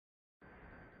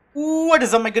What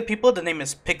is up, my good people? The name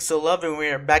is Pixel Love, and we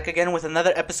are back again with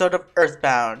another episode of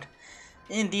Earthbound.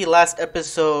 In the last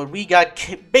episode, we got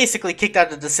basically kicked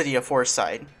out of the city of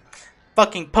Forsyth.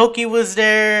 Fucking Pokey was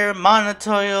there,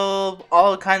 Monotoil,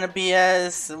 all kind of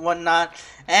BS and whatnot,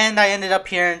 and I ended up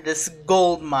here in this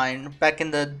gold mine back in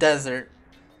the desert.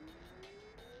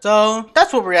 So,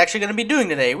 that's what we're actually going to be doing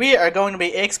today. We are going to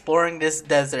be exploring this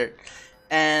desert.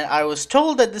 And I was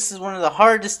told that this is one of the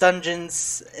hardest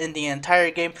dungeons in the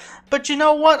entire game. But you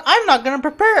know what? I'm not going to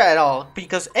prepare at all.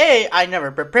 Because A, I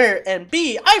never prepare. And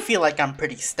B, I feel like I'm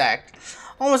pretty stacked.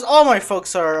 Almost all my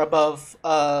folks are above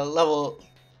level...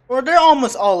 Or they're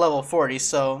almost all level 40.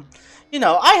 So, you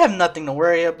know, I have nothing to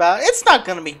worry about. It's not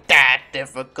going to be that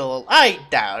difficult. I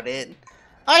doubt it.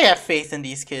 I have faith in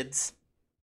these kids.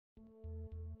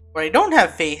 Where I don't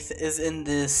have faith is in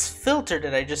this filter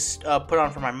that I just put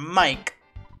on for my mic.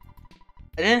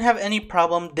 I didn't have any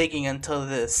problem digging until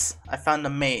this. I found a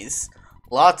maze.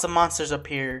 Lots of monsters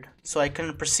appeared, so I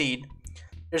couldn't proceed.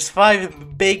 There's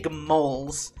 5 big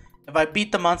moles. If I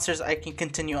beat the monsters, I can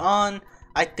continue on.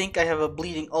 I think I have a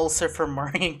bleeding ulcer from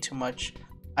worrying too much.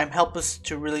 I'm helpless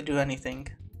to really do anything.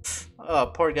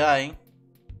 Oh, poor guy.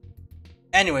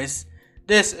 Anyways,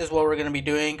 this is what we're going to be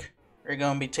doing. We're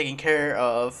going to be taking care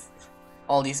of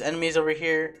all these enemies over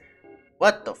here.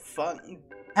 What the fuck?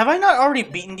 Have I not already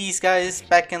beaten these guys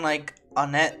back in, like,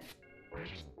 on net?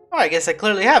 Oh, I guess I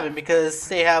clearly haven't, because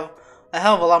they have a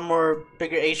hell of a lot more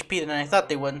bigger HP than I thought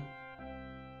they would.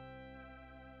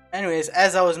 Anyways,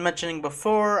 as I was mentioning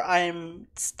before, I'm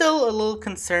still a little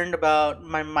concerned about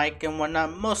my mic and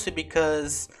whatnot, mostly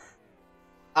because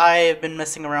I've been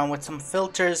messing around with some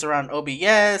filters around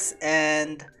OBS,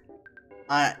 and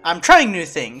I'm trying new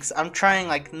things. I'm trying,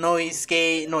 like, noise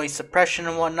gate, noise suppression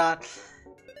and whatnot.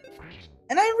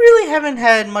 And I really haven't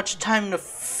had much time to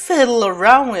fiddle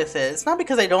around with it. It's not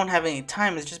because I don't have any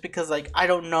time, it's just because, like, I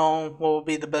don't know what will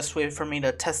be the best way for me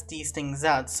to test these things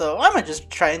out. So I'm gonna just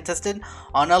try and test it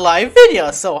on a live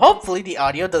video, so hopefully the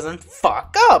audio doesn't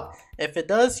fuck up. If it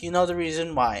does, you know the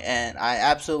reason why, and I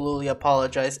absolutely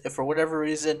apologize if for whatever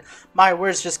reason my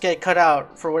words just get cut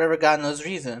out for whatever God knows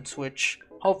reasons, which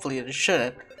hopefully it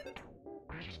shouldn't.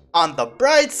 On the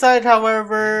bright side,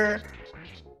 however,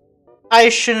 I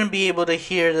shouldn't be able to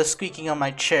hear the squeaking on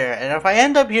my chair, and if I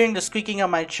end up hearing the squeaking on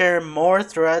my chair more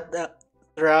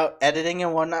throughout editing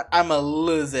and whatnot, I'ma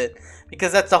lose it,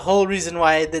 because that's the whole reason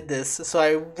why I did this, so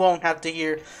I won't have to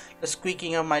hear the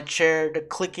squeaking of my chair, the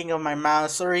clicking of my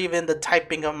mouse, or even the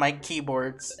typing of my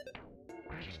keyboards.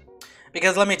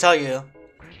 Because let me tell you,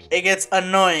 it gets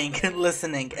annoying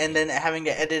listening and then having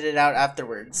to edit it out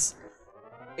afterwards.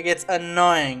 It gets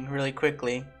annoying really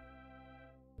quickly.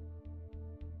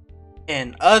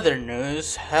 In other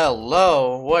news,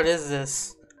 hello, what is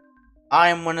this? I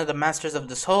am one of the masters of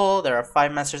this hole. There are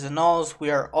 5 masters in all. We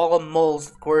are all moles,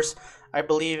 of course. I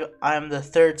believe I am the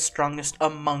 3rd strongest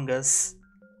among us.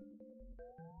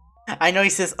 I know he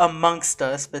says amongst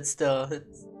us, but still.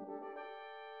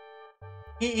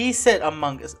 He said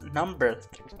among us. Number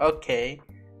 3. Okay.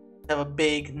 Have a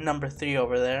big number 3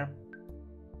 over there.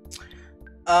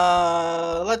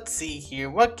 Let's see here.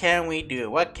 What can we do?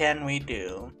 What can we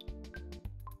do?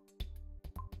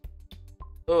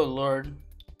 Oh lord.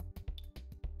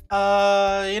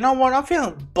 You know what? I'm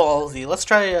feeling ballsy. Let's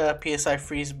try a PSI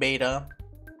freeze beta.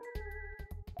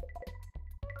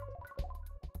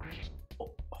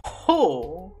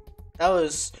 Oh, that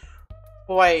was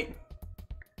quite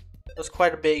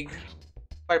a big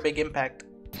impact.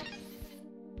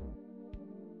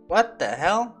 What the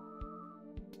hell?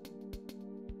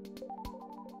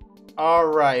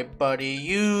 Alright, buddy,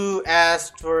 you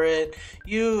asked for it.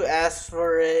 You asked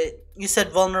for it. You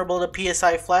said vulnerable to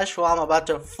PSI flash. Well, I'm about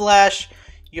to flash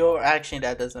your... Actually,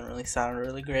 that doesn't really sound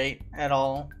really great at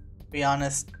all, to be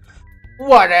honest.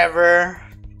 Whatever.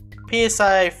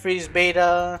 PSI freeze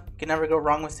beta. Can never go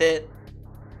wrong with it.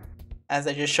 As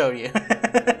I just showed you.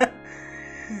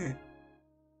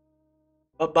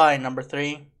 Bye-bye, number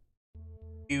 3.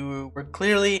 You were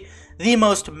clearly the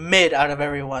most mid out of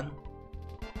everyone.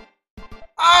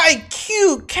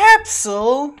 IQ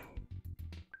capsule?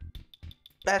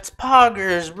 That's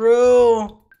poggers,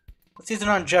 bro. Let's use it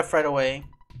on Jeff right away.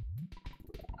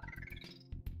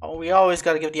 Oh, we always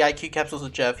gotta give the IQ capsules to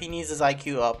Jeff. He needs his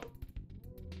IQ up.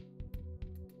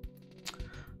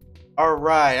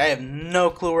 Alright, I have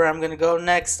no clue where I'm gonna go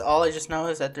next. All I just know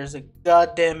is that there's a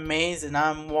goddamn maze and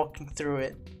I'm walking through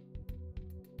it.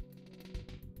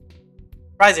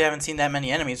 Surprised I haven't seen that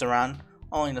many enemies around.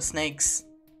 Only the snakes.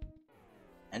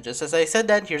 And just as I said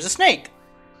that, here's a snake.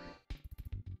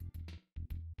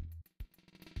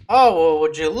 Oh, well,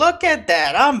 would you look at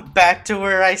that? I'm back to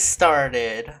where I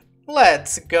started.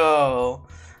 Let's go.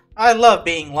 I love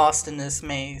being lost in this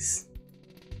maze.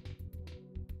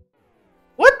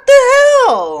 What the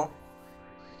hell?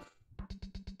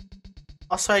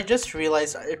 Also, I just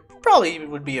realized it probably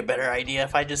would be a better idea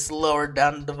if I just lowered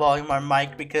down the volume on my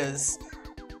mic because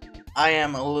I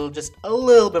am just a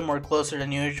little bit more closer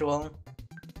than usual.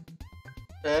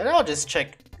 But I'll just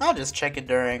check it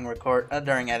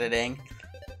during editing.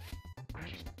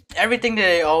 Everything that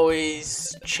I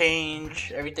always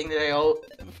change, everything that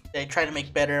I try to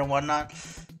make better and whatnot,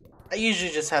 I usually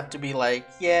just have to be like,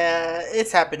 yeah,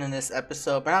 it's happened in this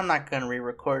episode, but I'm not gonna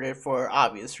re-record it for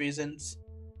obvious reasons.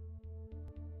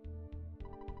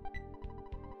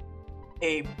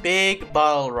 A big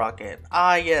bottle rocket.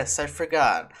 Ah yes, I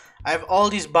forgot. I have all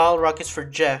these bottle rockets for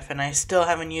Jeff, and I still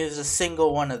haven't used a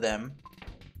single one of them.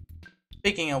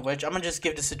 Speaking of which, I'm gonna just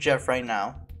give this to Jeff right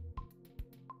now.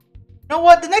 You know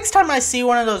what? The next time I see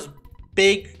one of those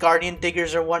big guardian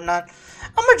diggers or whatnot,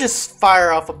 I'm gonna just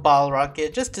fire off a bottle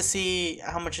rocket just to see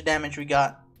how much damage we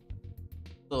got.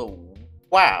 So,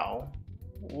 wow.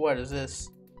 What is this?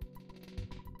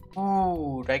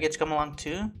 Ooh, do I get to come along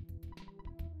too?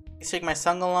 You take my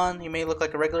Sungalon, you may look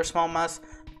like a regular small mouse,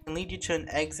 and lead you to an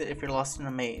exit if you're lost in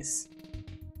a maze.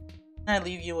 Can I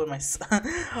leave you with my son?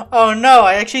 Oh no,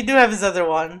 I actually do have his other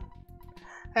one.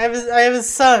 I have his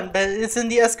son, but it's in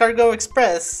the Escargot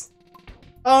Express.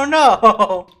 Oh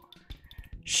no!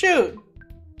 Shoot!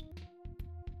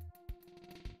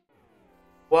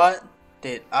 What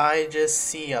did I just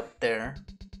see up there?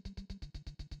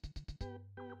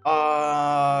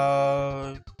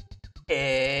 Okay.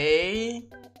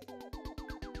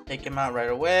 Take him out right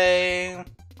away.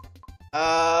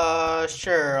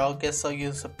 Sure, I guess I'll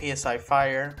use a PSI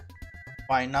fire.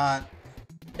 Why not?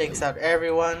 Takes out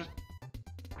everyone.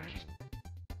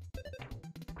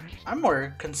 I'm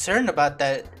more concerned about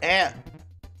that ant.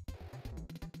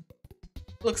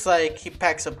 Looks like he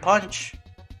packs a punch.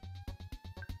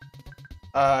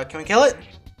 Can we kill it?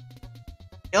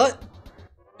 Kill it?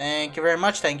 Thank you very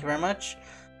much, thank you very much.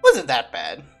 Wasn't that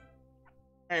bad.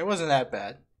 It wasn't that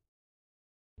bad.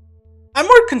 I'm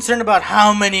more concerned about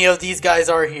how many of these guys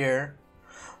are here.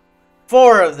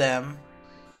 4 of them.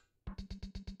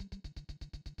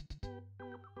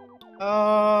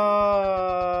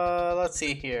 Let's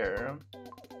see here.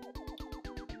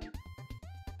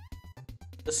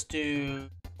 Let's do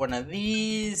one of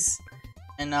these,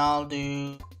 and I'll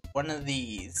do one of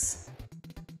these.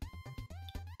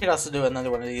 Could also do another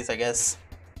one of these, I guess.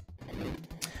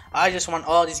 I just want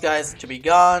all these guys to be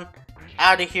gone.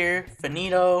 Out of here.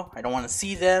 Finito. I don't want to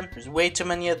see them. There's way too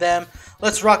many of them.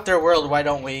 Let's rock their world, why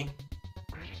don't we?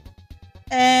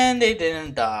 And they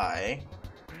didn't die.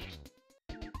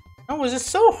 Oh, was it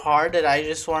so hard that I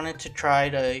just wanted to try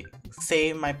to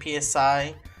save my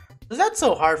PSI? Was that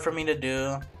so hard for me to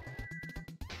do?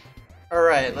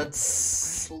 Alright,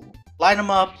 let's line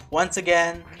them up once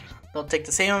again. They'll take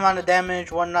the same amount of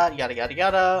damage, whatnot, yada yada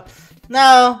yada.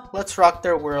 Now, let's rock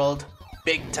their world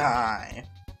big time.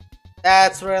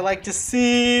 That's what I like to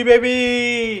see,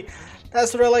 baby!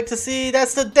 That's what I like to see.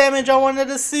 That's the damage I wanted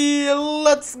to see.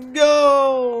 Let's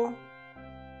go!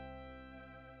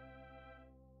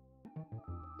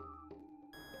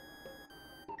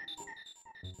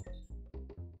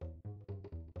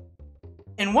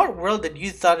 In what world did you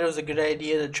thought it was a good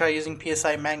idea to try using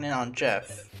PSI Magnet on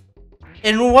Jeff?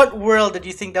 In what world did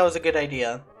you think that was a good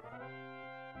idea?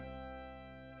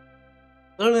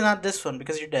 Literally not this one,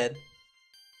 because you're dead.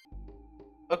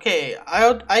 Okay,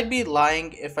 I'd be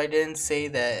lying if I didn't say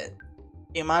that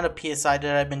the amount of PSI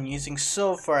that I've been using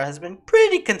so far has been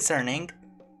pretty concerning.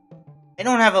 I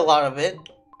don't have a lot of it.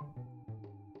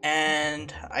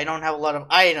 And I don't have a lot of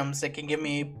items that can give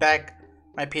me back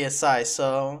my PSI,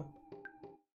 so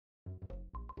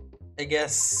I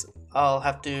guess I'll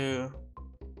have to...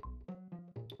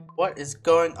 What is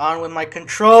going on with my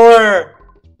controller?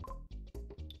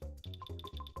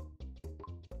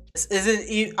 This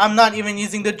isn't I'm not even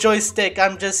using the joystick,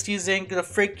 I'm just using the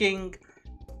freaking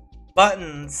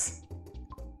buttons.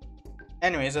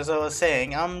 Anyways, as I was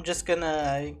saying, I'm just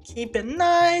gonna keep it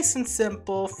nice and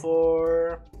simple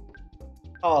for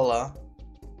Paula.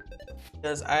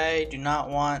 Because I do not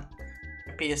want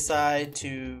PSI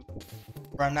to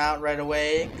run out right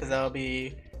away, because that will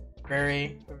be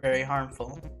very, very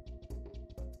harmful.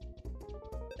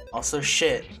 Also,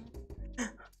 shit.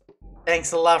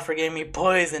 Thanks a lot for giving me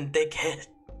poison, dickhead.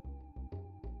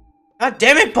 God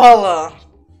damn it, Paula!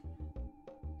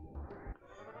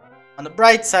 On the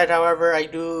bright side, however, I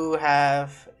do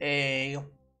have a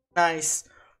nice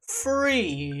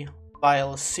free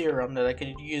vial of serum that I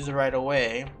could use right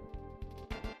away.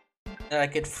 that I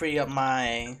could free up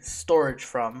my storage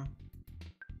from.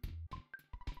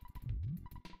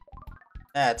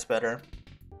 That's better.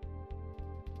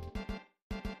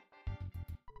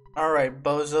 Alright,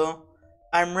 bozo.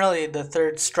 I'm really the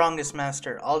third strongest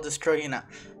master. I'll destroy you now.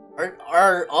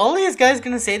 Are all these guys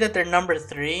gonna say that they're number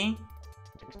 3?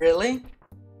 Really?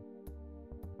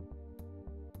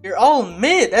 You're all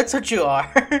mid, that's what you are.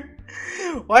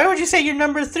 Why would you say you're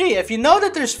number 3? If you know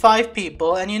that there's 5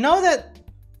 people, and you know that...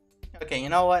 Okay, you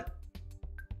know what?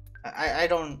 I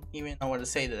don't even know what to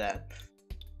say to that.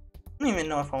 I don't even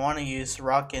know if I want to use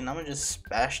Rocket. I'm gonna just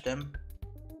bash them.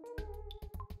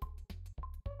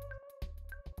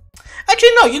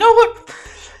 Actually, no, you know what?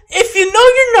 If you know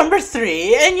you're number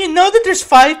 3, and you know that there's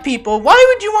 5 people,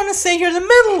 why would you want to say you're the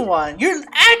middle one? You're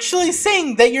actually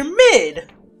saying that you're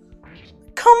mid.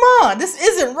 Come on, this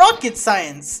isn't rocket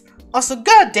science. Also,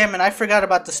 god damn it, I forgot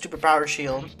about the stupid power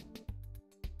shield.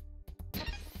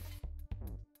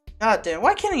 God damn,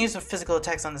 why can't I use some physical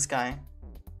attacks on this guy?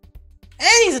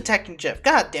 And he's attacking Jeff,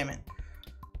 god damn it.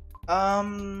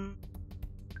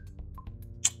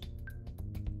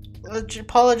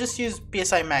 Paula, just use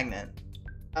PSI Magnet.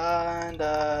 And,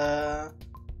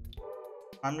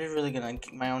 I'm just really gonna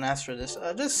kick my own ass for this.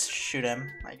 Just shoot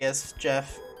him, I guess,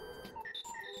 Jeff.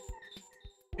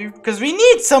 Because we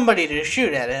need somebody to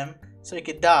shoot at him, so he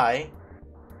could die.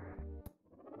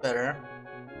 Better.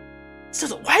 So,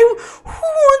 who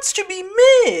wants to be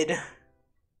mid?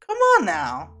 Come on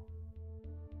now.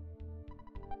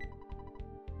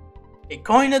 A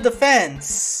coin of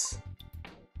defense.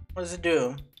 What does it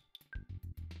do?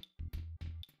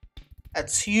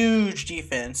 That's huge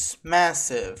defense,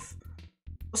 massive.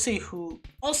 I'll see who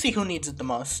needs it the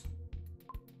most.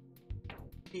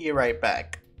 See you right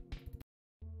back.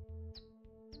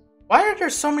 Why are there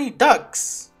so many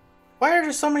ducks? Why are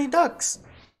there so many ducks?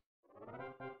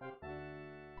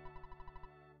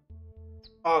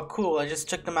 Oh, cool! I just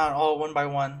took them out all one by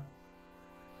one.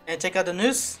 Can I take out the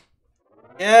noose?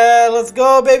 Yeah, let's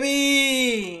go,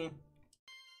 baby!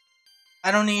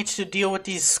 I don't need to deal with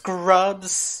these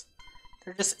scrubs.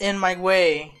 They're just in my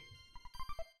way.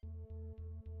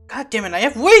 God damn it, I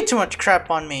have way too much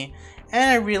crap on me. And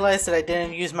I realized that I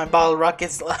didn't use my bottle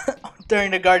rockets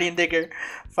during the Guardian Digger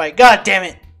fight. God damn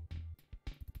it!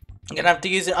 I'm gonna have to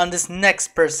use it on this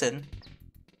next person.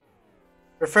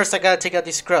 But first I gotta take out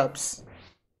these scrubs.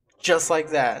 Just like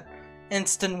that.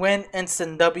 Instant win,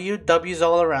 instant W, W's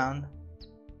all around.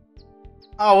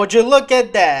 Oh, would you look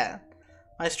at that?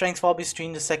 My strengths fall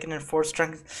between the second and fourth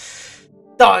strength.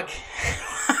 Dog,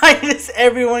 why does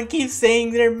everyone keep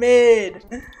saying they're mid?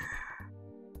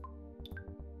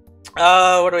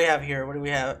 What do we have here? What do we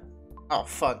have? Oh,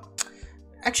 fuck.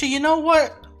 Actually, you know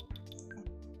what?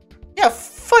 Yeah,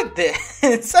 fuck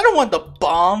this. I don't want the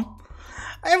bomb.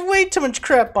 I have way too much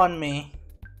crap on me.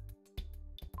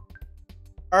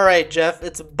 Alright, Jeff,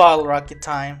 it's bottle rocket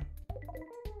time.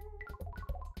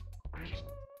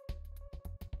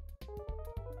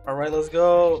 Alright, let's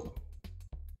go.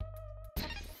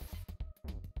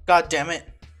 God damn it.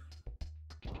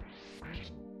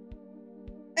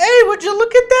 Hey, would you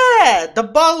look at that? The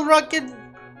bottle rocket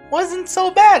wasn't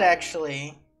so bad,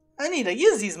 actually. I need to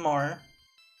use these more.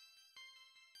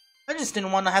 I just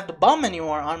didn't want to have the bomb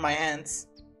anymore on my hands.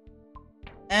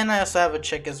 And I also have a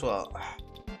chick as well.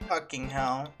 Fucking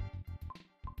hell.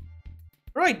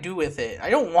 What do I do with it? I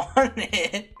don't want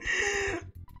it.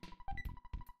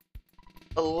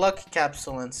 A luck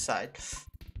capsule inside.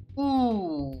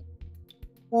 Ooh.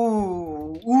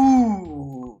 Ooh.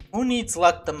 Ooh. Who needs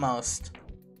luck the most?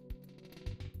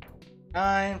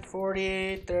 9,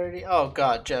 48, 30. Oh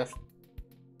god, Jeff.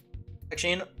 Actually,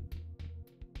 you know,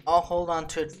 I'll hold on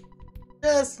to it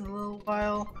just a little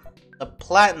while. The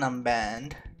platinum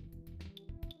band.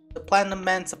 The platinum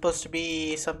band's supposed to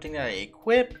be something that I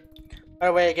equip. By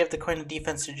the way, I give the coin of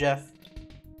defense to Jeff.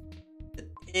 It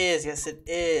is, yes it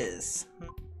is.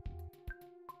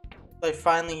 So I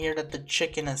finally hear that the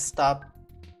chicken has stopped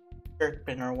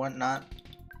chirping or whatnot.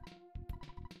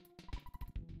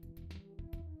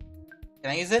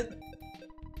 Can I use it?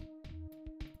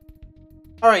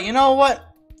 Alright, you know what?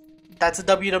 That's a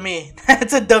W to me.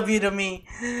 That's a W to me.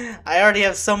 I already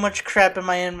have so much crap in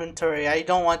my inventory. I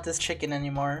don't want this chicken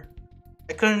anymore.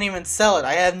 I couldn't even sell it.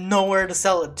 I had nowhere to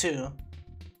sell it to.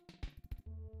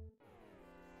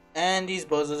 And these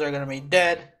bozos are gonna be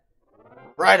dead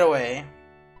right away.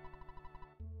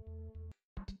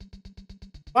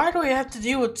 Why do we have to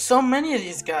deal with so many of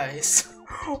these guys?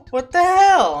 What the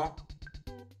hell?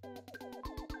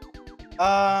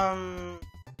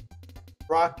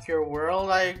 Rock your world,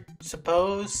 I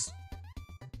suppose.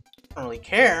 I don't really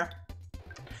care.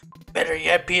 Better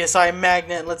yet, PSI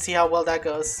Magnet. Let's see how well that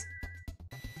goes.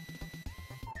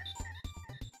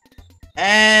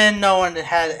 And no one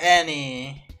had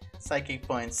any psychic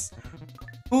points.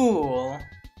 Cool.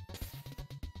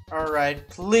 Alright,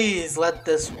 please let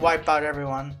this wipe out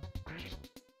everyone.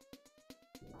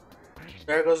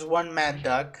 There goes one Mad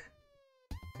Duck.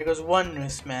 There goes one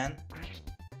Noose Man.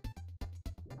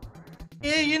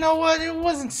 Yeah, you know what? It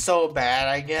wasn't so bad,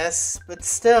 I guess. But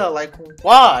still, like,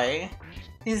 why?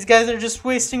 These guys are just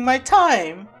wasting my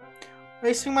time.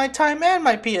 Wasting my time and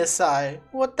my PSI.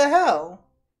 What the hell?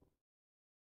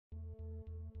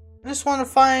 I just want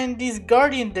to find these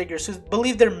Guardian Diggers who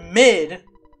believe they're mid.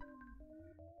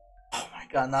 Oh my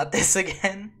god, not this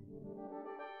again.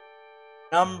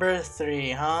 Number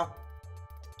 3, huh?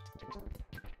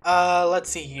 Let's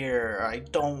see here. I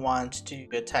don't want to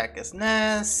attack his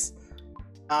nest.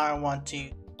 I want to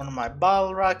use one of my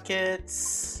bottle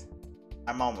rockets.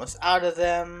 I'm almost out of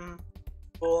them.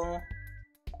 Cool.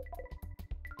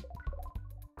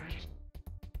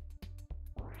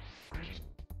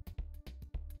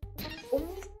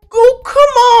 Oh,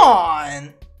 come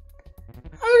on!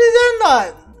 How did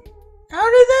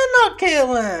that not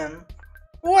kill him?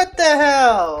 What the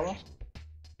hell?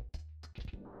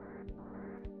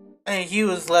 And he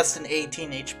was less than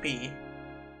 18 HP.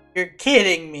 You're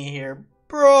kidding me here.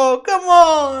 Bro, come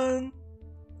on!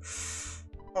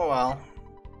 Oh well.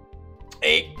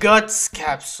 A Guts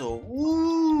Capsule.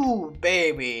 Ooh,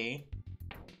 baby.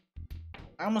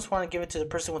 I almost want to give it to the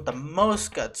person with the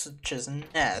most guts, which is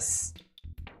Ness.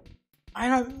 I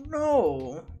don't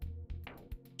know.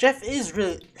 Jeff is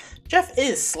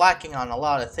slacking on a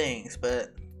lot of things,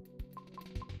 but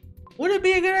would it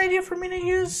be a good idea for me to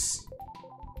use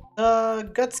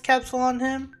the Guts Capsule on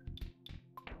him?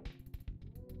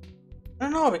 I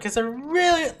don't know, because I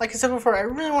really, like I said before, I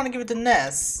really want to give it to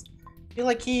Ness. I feel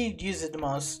like he'd use it the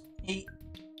most.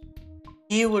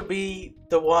 He would be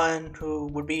the one who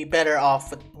would be better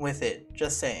off with it.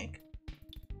 Just saying.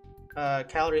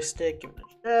 Calorie stick, give it to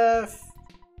Jeff.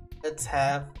 Let's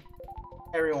have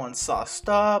everyone sauced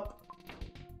up.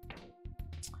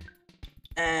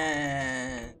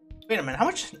 And wait a minute, how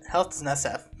much health does Ness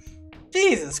have?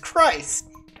 Jesus Christ!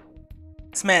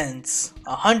 This man's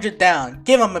 100 down.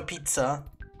 Give him a pizza.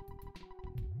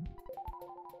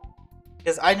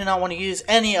 Because I do not want to use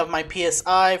any of my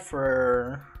PSI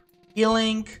for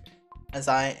healing, as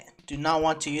I do not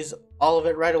want to use all of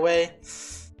it right away.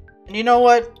 And you know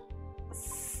what?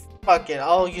 Fuck it,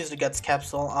 I'll use the Guts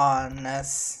Capsule on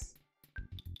Ness.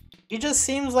 He just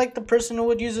seems like the person who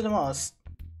would use it the most.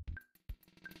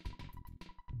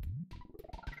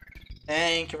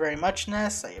 Thank you very much,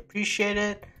 Ness. I appreciate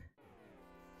it.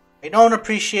 I don't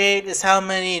appreciate is how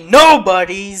many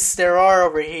nobodies there are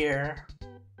over here.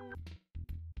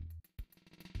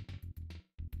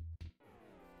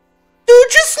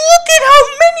 Dude, just look at how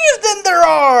many of them there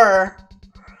are!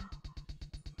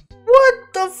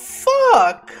 What the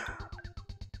fuck?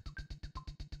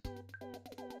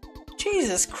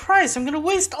 Jesus Christ, I'm gonna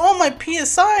waste all my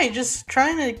PSI just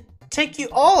trying to take you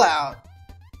all out.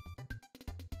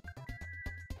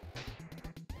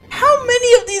 How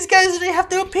many of these guys do they have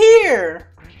to appear?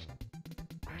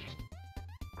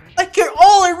 Like, you're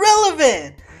all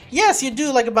irrelevant. Yes, you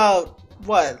do like about,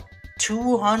 what,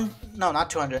 200? No, not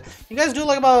 200. You guys do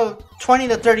like about 20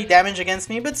 to 30 damage against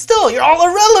me, but still, you're all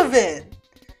irrelevant.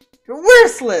 You're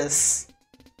worthless.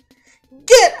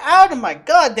 Get out of my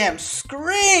goddamn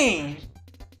screen.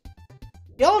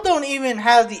 Y'all don't even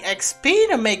have the XP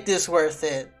to make this worth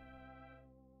it.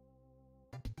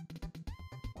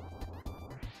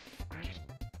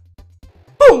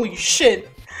 Holy shit.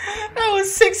 That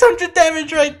was 600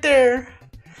 damage right there.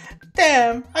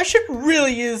 Damn, I should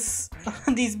really use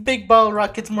these big ball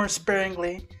rockets more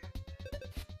sparingly.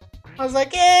 I was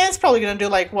like, yeah, it's probably gonna do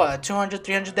like, what, 200,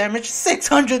 300 damage?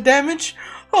 600 damage?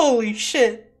 Holy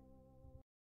shit.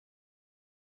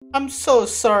 I'm so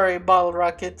sorry, bottle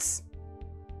rockets.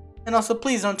 And also,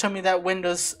 please don't tell me that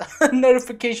Windows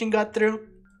notification got through.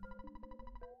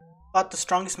 Fought the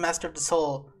strongest master of the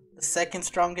soul. The second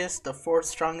strongest, the fourth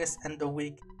strongest, and the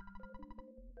weak.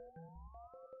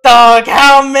 Dog,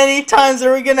 how many times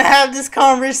are we gonna have this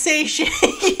conversation?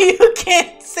 You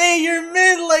can't say you're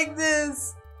mid like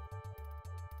this.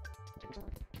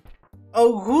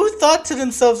 Oh, who thought to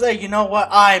themselves, hey, you know what?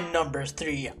 I'm number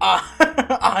 3.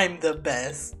 I'm the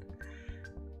best.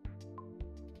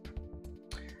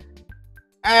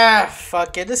 Ah,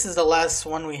 fuck it. This is the last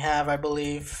one we have, I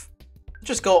believe.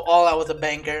 Just go all out with a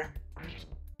banger.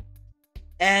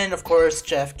 And of course,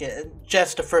 Jeff's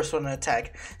the first one to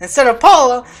attack. Instead of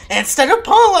Paula,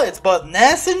 it's both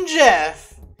Ness and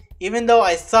Jeff. Even though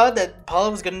I thought that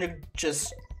Paula was gonna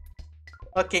just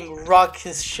fucking rock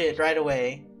his shit right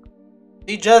away.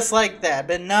 Be just like that,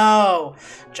 but no.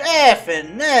 Jeff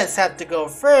and Ness have to go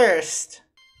first.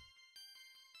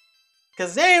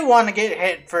 Because they want to get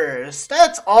hit first.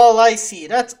 That's all I see.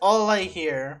 That's all I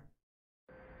hear.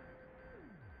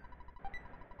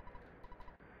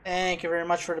 Thank you very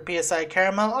much for the PSI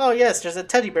caramel. Oh yes, there's a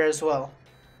teddy bear as well.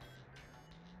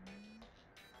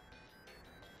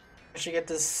 I should get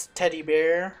this teddy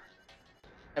bear.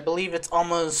 I believe it's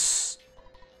almost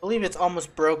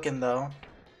broken though.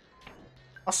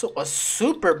 Also a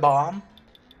super bomb.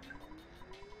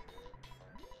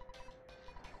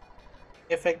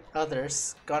 Affect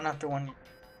others. Gone after 1 year.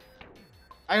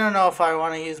 I don't know if I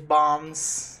want to use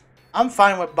bombs. I'm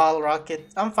fine with bottle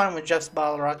rockets. I'm fine with Jeff's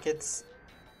bottle rockets.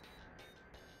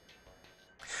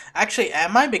 Actually,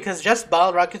 am I? Because Jeff's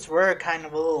bottle rockets were kind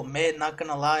of a little mid, not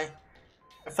gonna lie.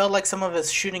 I felt like some of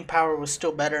his shooting power was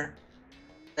still better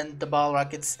than the bottle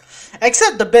rockets.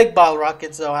 Except the big bottle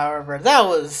rockets though, however. That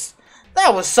was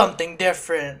something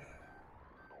different.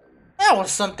 That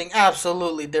was something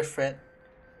absolutely different.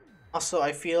 Also,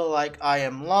 I feel like I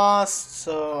am lost,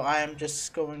 so I am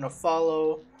just going to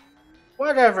follow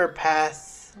whatever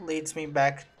path leads me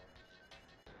back.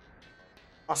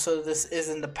 Also, this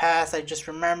isn't the path I just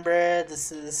remembered.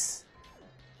 This is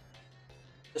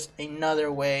just another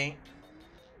way.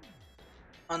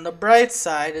 On the bright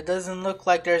side, it doesn't look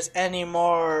like there's any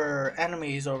more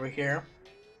enemies over here.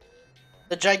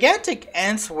 The gigantic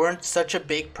ants weren't such a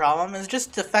big problem. It's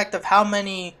just the fact of how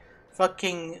many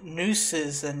fucking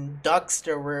nooses and ducks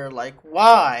there were. Like,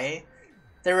 why?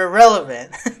 They're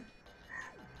irrelevant.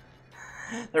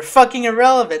 They're fucking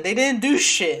irrelevant. They didn't do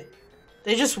shit.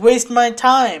 They just waste my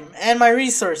time and my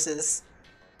resources.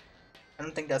 I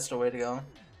don't think that's the way to go.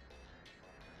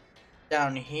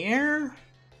 Down here?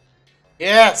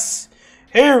 Yes!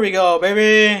 Here we go,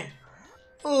 baby!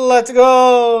 Let's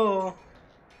go!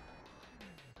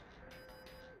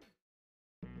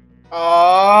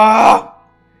 Oh!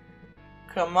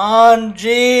 Come on,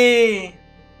 G!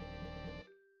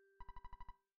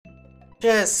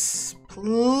 Just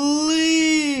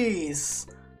please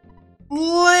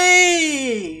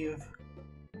leave!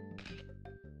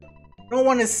 I don't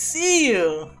want to see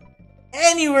you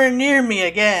anywhere near me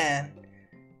again.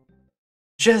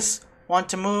 Just want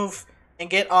to move and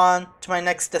get on to my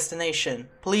next destination.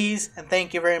 Please and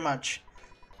thank you very much.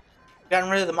 Gotten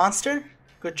rid of the monster?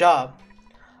 Good job.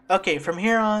 Okay, from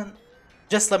here on,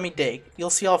 just let me dig. You'll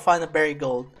see I'll find the buried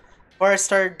gold. Before I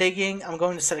start digging, I'm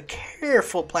going to set a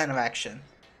careful plan of action.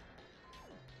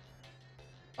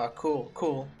 Oh, cool,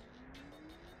 cool.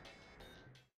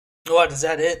 What, is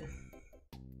that it?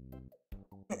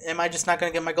 Am I just not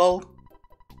gonna get my gold?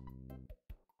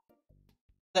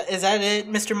 Is that it,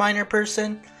 Mr. Miner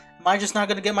person? Am I just not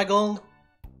gonna get my gold?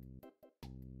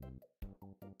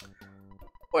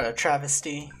 What a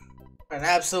travesty. An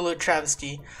absolute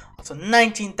travesty. Also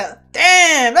 19,000.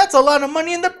 Damn, that's a lot of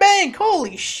money in the bank.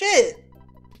 Holy shit.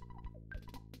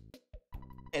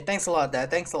 Hey, thanks a lot, Dad.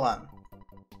 Thanks a lot.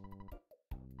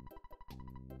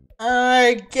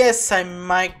 I guess I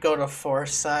might go to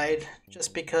Foresight,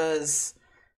 just because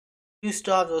you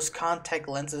still have those contact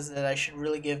lenses that I should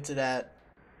really give to that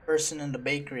person in the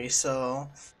bakery, so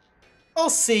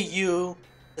I'll see you,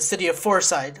 the city of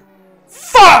Foresight.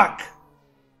 Fuck!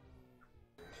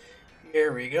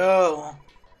 Here we go.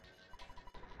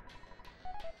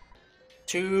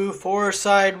 To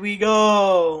Foresight we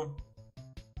go.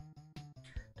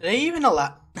 Did they even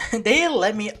allow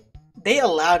They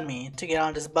allowed me to get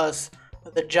on this bus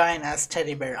with a giant ass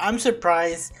teddy bear. I'm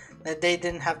surprised that they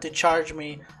didn't have to charge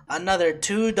me another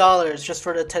 $2 just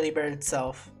for the teddy bear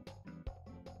itself.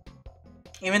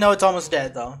 Even though it's almost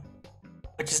dead though,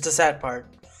 which is the sad part.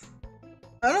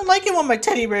 I don't like it when my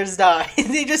teddy bears die.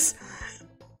 They just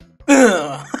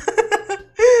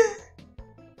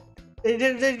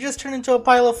they just turn into a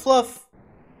pile of fluff.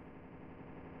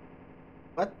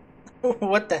 What?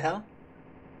 What the hell?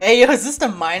 Hey yo, is this the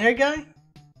miner guy?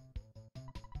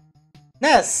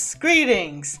 Ness,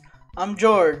 greetings! I'm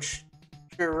George,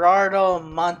 Gerardo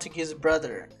Montague's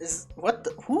brother. What the,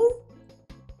 who?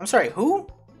 I'm sorry, who?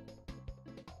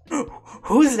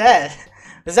 Who's that?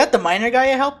 Is that the miner guy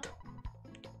I helped?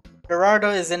 Gerardo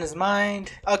is in his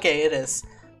mind. Okay, it is.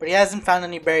 But he hasn't found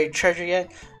any buried treasure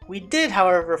yet. We did,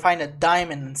 however, find a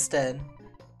diamond instead.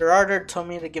 Gerardo told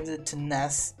me to give it to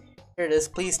Ness. Here it is,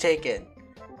 please take it.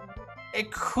 Hey,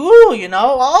 cool, you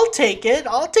know, I'll take it.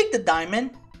 I'll take the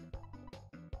diamond.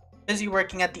 Busy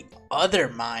working at the other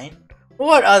mine?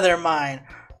 What other mine?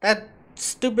 That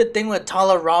stupid thing with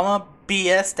Talarama?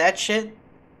 BS, that shit?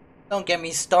 Don't get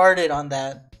me started on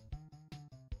that.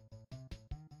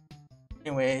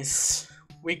 Anyways,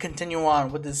 we continue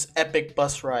on with this epic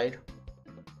bus ride.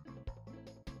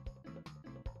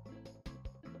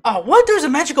 Oh, what? There's a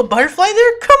magical butterfly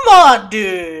there? Come on,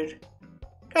 dude!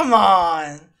 Come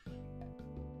on!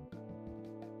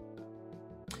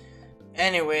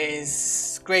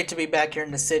 Anyways, great to be back here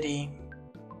in the city.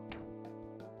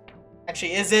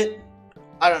 Actually, is it?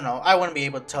 I don't know. I wouldn't be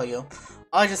able to tell you.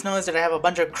 All I just know is that I have a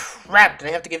bunch of crap that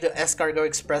I have to give to Escargot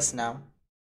Express now.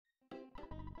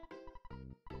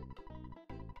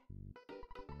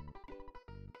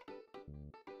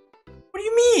 What do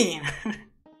you mean? What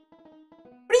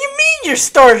do you mean your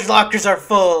storage lockers are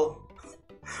full?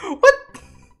 What?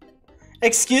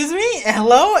 Excuse me?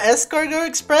 Hello, Escargot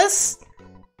Express?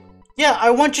 Yeah, I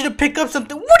want you to pick up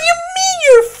something. What do you mean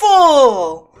you're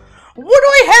full? What do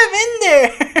I have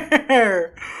in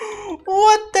there?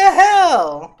 What the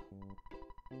hell?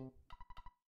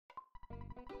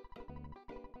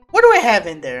 What do I have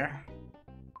in there?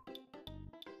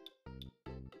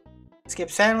 Skip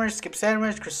sandwich,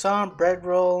 croissant, bread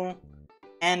roll,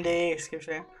 candy, skip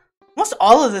sandwich. Most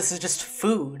all of this is just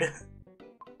food.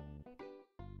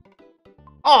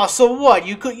 Oh, so what?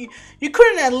 You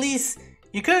couldn't at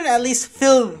least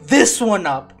fill this one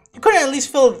up. You couldn't at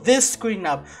least fill this screen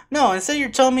up. No, instead you're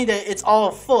telling me that it's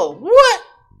all full. What?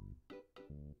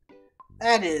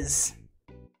 That is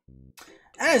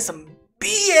some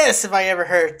BS if I ever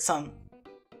heard some.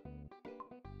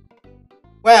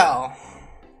 Well,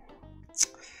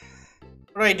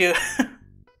 what do I do?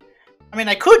 I mean,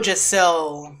 I could just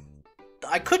sell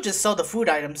the food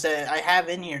items that I have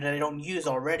in here that I don't use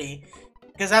already.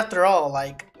 Because after all,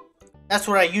 like, that's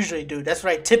what I usually do. That's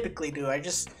what I typically do. I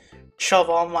just shove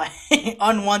all my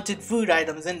unwanted food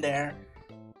items in there.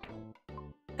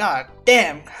 God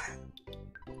damn.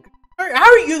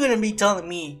 How are you gonna be telling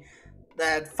me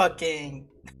that fucking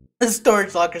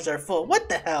storage lockers are full? What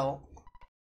the hell?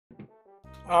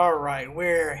 Alright,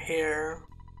 we're here.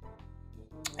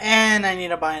 And I need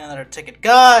to buy another ticket.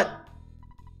 God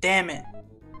damn it.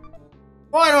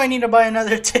 Why do I need to buy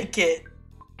another ticket?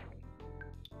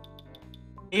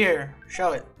 Here,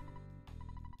 show it.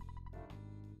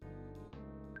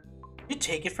 You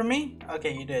take it from me?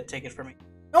 Okay, you did take it from me.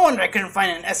 No wonder I couldn't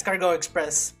find an Escargot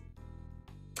Express.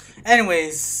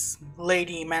 Anyways,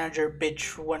 lady, manager,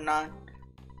 bitch, whatnot.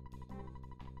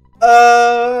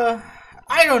 I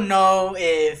don't know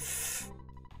if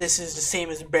this is the same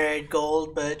as buried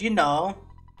gold, but you know.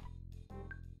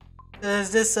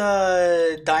 Does this,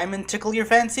 diamond tickle your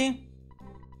fancy?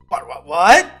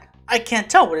 What? I can't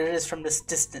tell what it is from this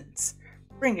distance.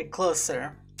 Bring it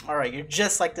closer. Alright, you're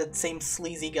just like that same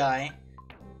sleazy guy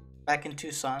back in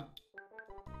Tucson.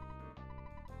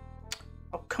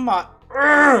 Oh, come on.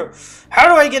 Urgh! How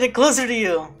do I get it closer to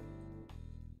you?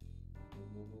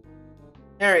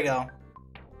 There we go.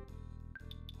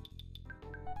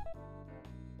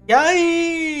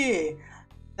 Yay!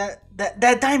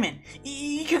 That diamond.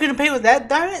 You're gonna pay with that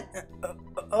diamond?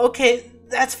 Okay,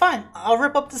 that's fine. I'll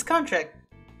rip up this contract.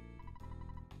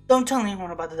 Don't tell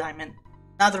anyone about the diamond.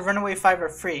 Now the Runaway Five are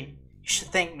free. You should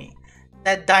thank me.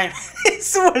 That diamond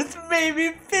is worth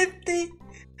maybe 50.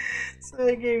 So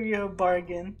I gave you a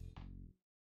bargain.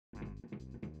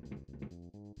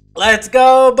 Let's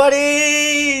go,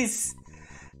 buddies!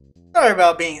 Sorry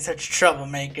about being such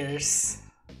troublemakers.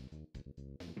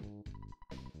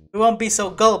 We won't be so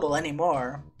gullible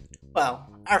anymore. Well,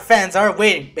 our fans are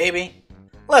waiting, baby.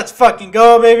 Let's fucking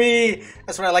go, baby!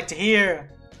 That's what I like to hear.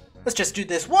 Let's just do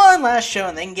this one last show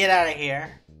and then get out of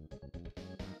here.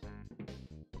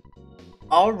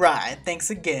 Alright, thanks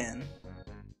again.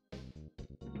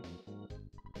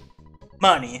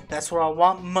 Money, that's what I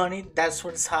want. Money, that's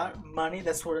what it's hot. Money,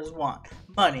 that's what I want.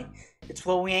 Money, it's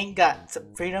what we ain't got. It's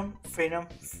freedom, freedom,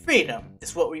 freedom.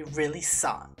 It's what we really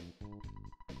sought.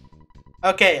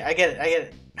 Okay, I get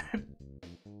it.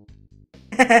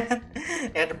 I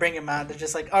had to bring him out. They're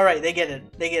just like, alright, they get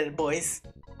it, boys.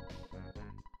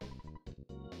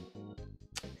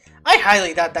 I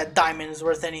highly doubt that diamond is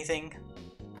worth anything.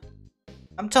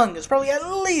 I'm telling you, it's probably at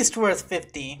least worth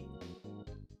 50.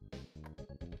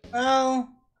 Well,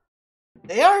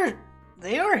 they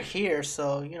are here,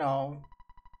 so, you know,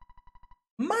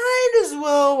 might as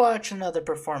well watch another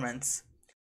performance.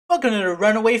 Welcome to the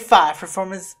Runaway Five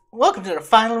performance. Welcome to the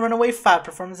final Runaway Five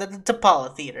performance at the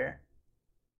Tapala Theater.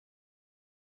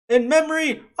 In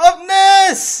memory of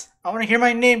Ness! I want to hear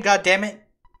my name, goddammit.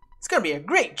 It's gonna be a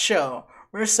great show.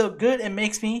 We're so good it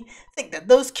makes me think that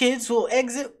those kids will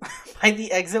exit by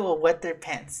the exit will wet their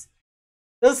pants.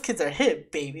 Those kids are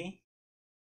hip, baby.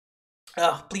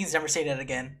 Oh, please never say that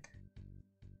again.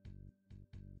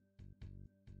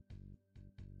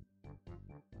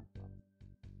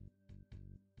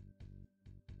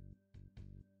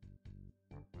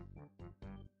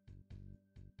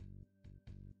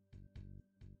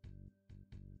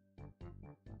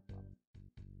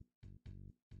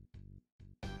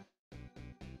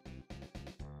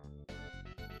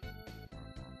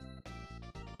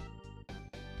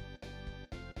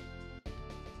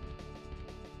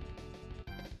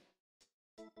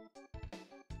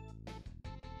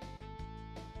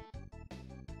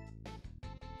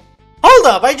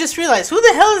 hold up, I just realized, who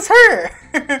the hell is her?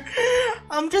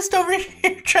 I'm just over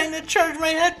here trying to charge my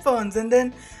headphones, and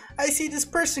then I see this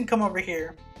person come over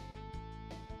here.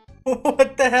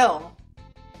 What the hell?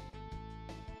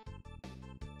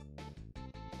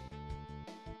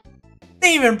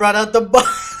 They even brought out the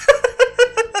bus.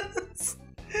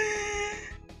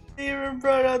 They even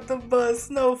brought out the bus.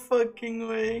 No fucking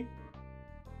way.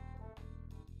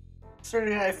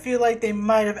 Sorry, I feel like they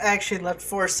might have actually left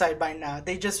Forsyth by now.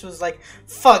 They just was like,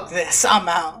 fuck this, I'm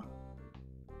out.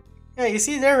 Yeah, you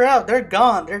see, they're out. They're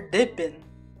gone. They're dipping.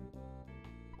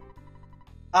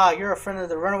 Ah, you're a friend of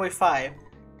the Runaway Five.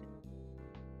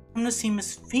 I'm gonna see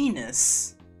Miss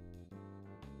Venus.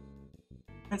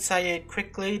 Inside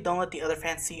quickly, don't let the other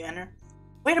fans see you enter.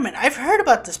 Wait a minute, I've heard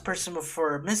about this person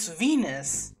before, Miss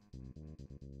Venus.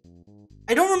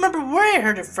 I don't remember where I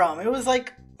heard it from. It was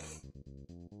like,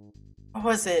 what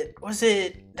was it? Was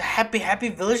it the Happy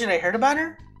Village that I heard about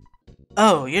her?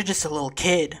 Oh, you're just a little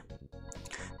kid.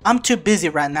 I'm too busy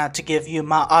right now to give you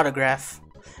my autograph.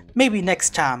 Maybe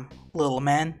next time, little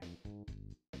man.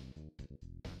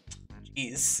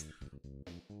 Jeez.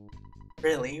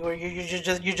 Really? Or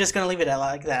you're just gonna leave it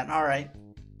like that? All right.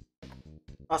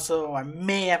 Also, I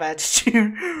may have had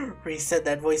to reset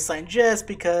that voice line just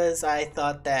because I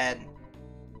thought that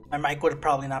my mic would have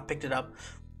probably not picked it up.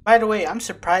 By the way, I'm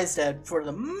surprised that for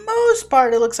the most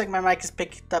part it looks like my mic has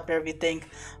picked up everything,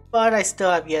 but I still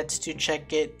have yet to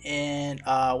check it in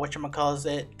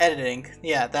whatchamacallit, editing.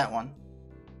 Yeah, that one.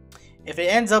 If it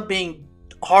ends up being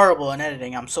horrible in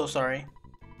editing, I'm so sorry.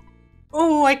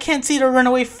 Oh, I can't see the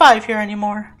Runaway Five here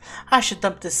anymore. I should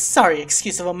dump this sorry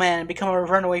excuse of a man and become a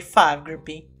Runaway Five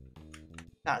groupie.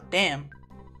 God damn.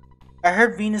 I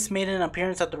heard Venus made an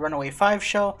appearance at the Runaway Five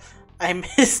show. I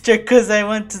missed her because I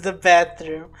went to the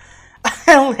bathroom.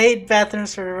 I'll hate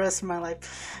bathrooms for the rest of my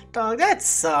life. Dog, that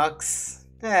sucks.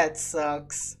 That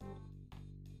sucks.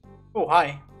 Oh,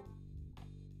 hi.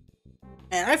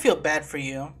 Man, I feel bad for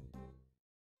you.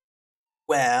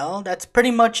 Well, that's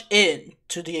pretty much it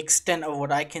to the extent of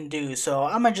what I can do. So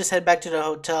I'm gonna just head back to the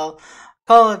hotel,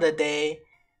 call it a day,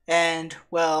 and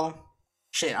well,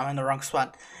 shit, I'm in the wrong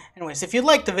spot. Anyways, if you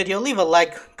liked the video, leave a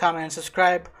like, comment, and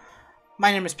subscribe.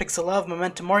 My name is Pixelove,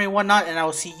 Memento Mori and whatnot, and I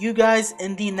will see you guys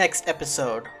in the next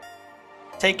episode.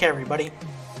 Take care, everybody.